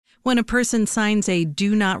When a person signs a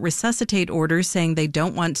do-not-resuscitate order saying they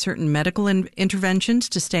don't want certain medical interventions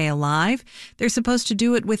to stay alive, they're supposed to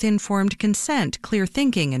do it with informed consent, clear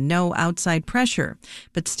thinking, and no outside pressure.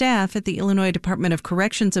 But staff at the Illinois Department of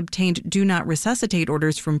Corrections obtained do-not-resuscitate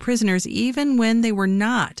orders from prisoners even when they were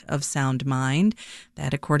not of sound mind.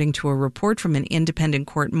 That according to a report from an independent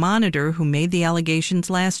court monitor who made the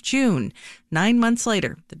allegations last June. 9 months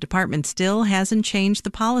later, the department still hasn't changed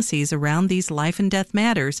the policies around these life and death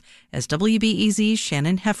matters, as WBEZ's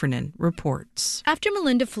Shannon Heffernan reports. After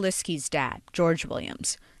Melinda Feliski's dad, George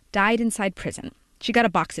Williams, died inside prison, she got a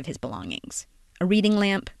box of his belongings: a reading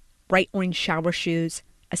lamp, bright orange shower shoes,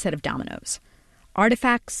 a set of dominoes.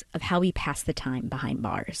 Artifacts of how he passed the time behind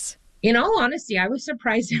bars. In all honesty, I was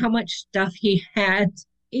surprised how much stuff he had.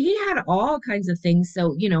 He had all kinds of things.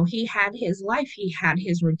 So, he had his life. He had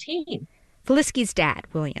his routine. Feliski's dad,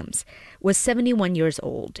 Williams, was 71 years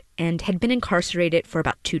old and had been incarcerated for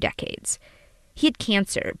about 2 decades. He had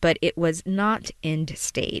cancer, but it was not end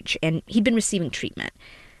stage, and he'd been receiving treatment.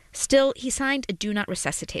 Still, he signed a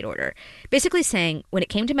do-not-resuscitate order, basically saying when it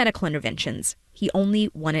came to medical interventions, he only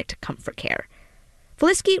wanted comfort care.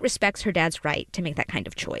 Feliski respects her dad's right to make that kind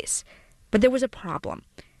of choice. But there was a problem.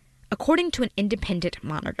 According to an independent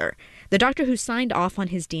monitor, the doctor who signed off on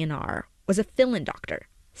his DNR was a fill-in doctor,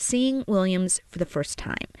 seeing Williams for the first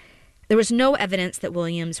time. There was no evidence that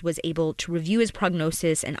Williams was able to review his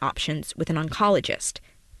prognosis and options with an oncologist.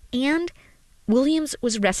 And Williams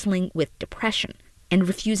was wrestling with depression and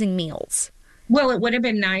refusing meals. Well, it would have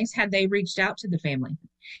been nice had they reached out to the family.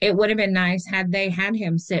 It would have been nice had they had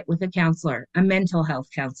him sit with a counselor, a mental health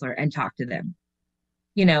counselor, and talk to them.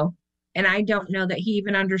 And I don't know that he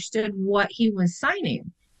even understood what he was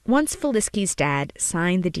signing. Once Feliski's dad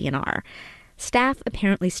signed the DNR, staff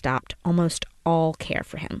apparently stopped almost all care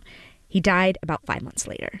for him. He died about 5 months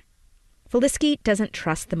later. Feliski doesn't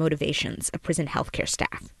trust the motivations of prison healthcare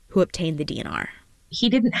staff who obtained the DNR. He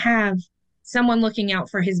didn't have someone looking out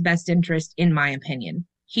for his best interest, in my opinion.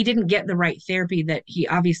 He didn't get the right therapy that he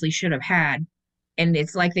obviously should have had. And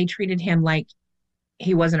it's like they treated him like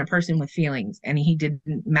he wasn't a person with feelings and he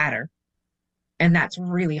didn't matter. And that's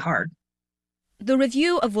really hard. The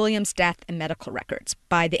review of Williams' death and medical records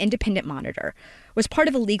by the independent monitor was part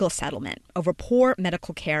of a legal settlement over poor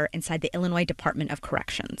medical care inside the Illinois Department of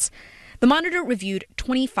Corrections. The monitor reviewed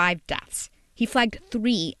 25 deaths. He flagged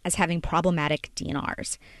 3 as having problematic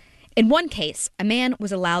DNRs. In one case, a man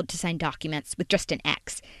was allowed to sign documents with just an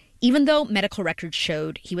X, even though medical records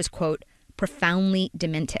showed he was, quote, profoundly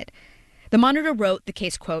demented. The monitor wrote the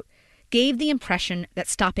case, quote, gave the impression that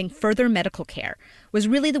stopping further medical care was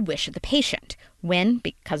really the wish of the patient, when,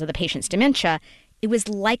 because of the patient's dementia, it was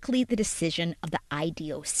likely the decision of the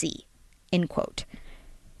IDOC, end quote.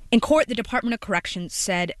 In court, the Department of Corrections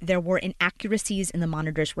said there were inaccuracies in the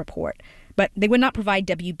monitor's report, but they would not provide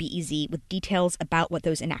WBEZ with details about what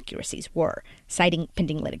those inaccuracies were, citing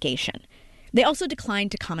pending litigation. They also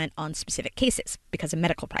declined to comment on specific cases because of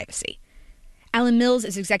medical privacy. Alan Mills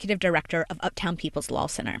is executive director of Uptown People's Law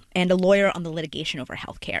Center and a lawyer on the litigation over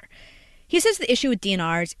health care. He says the issue with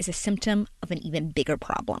DNRs is a symptom of an even bigger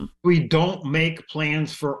problem. We don't make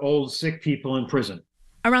plans for old, sick people in prison.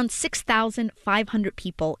 Around 6,500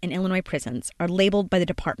 people in Illinois prisons are labeled by the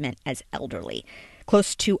department as elderly.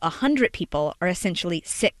 Close to 100 people are essentially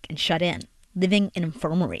sick and shut in, living in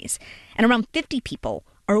infirmaries. And around 50 people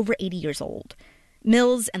are over 80 years old.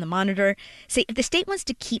 Mills and the monitor say if the state wants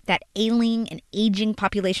to keep that ailing and aging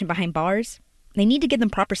population behind bars, they need to give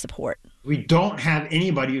them proper support. We don't have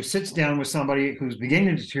anybody who sits down with somebody who's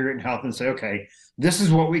beginning to deteriorate in health and say, okay, this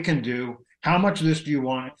is what we can do. How much of this do you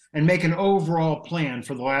want? And make an overall plan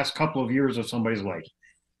for the last couple of years of somebody's life.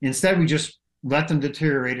 Instead, we just let them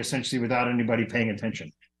deteriorate essentially without anybody paying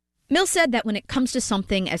attention. Mills said that when it comes to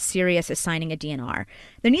something as serious as signing a DNR,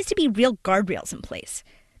 there needs to be real guardrails in place.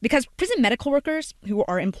 Because prison medical workers who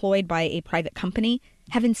are employed by a private company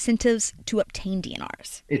have incentives to obtain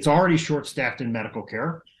DNRs. It's already short-staffed in medical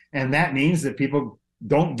care, and that means that people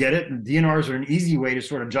don't get it, and DNRs are an easy way to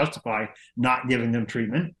sort of justify not giving them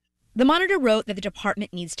treatment. The monitor wrote that the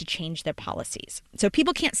department needs to change their policies, so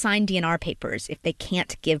people can't sign DNR papers if they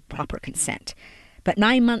can't give proper consent. But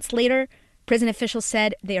 9 months later, prison officials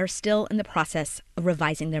said they are still in the process of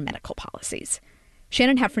revising their medical policies.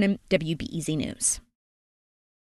 Shannon Heffernan, WBEZ News.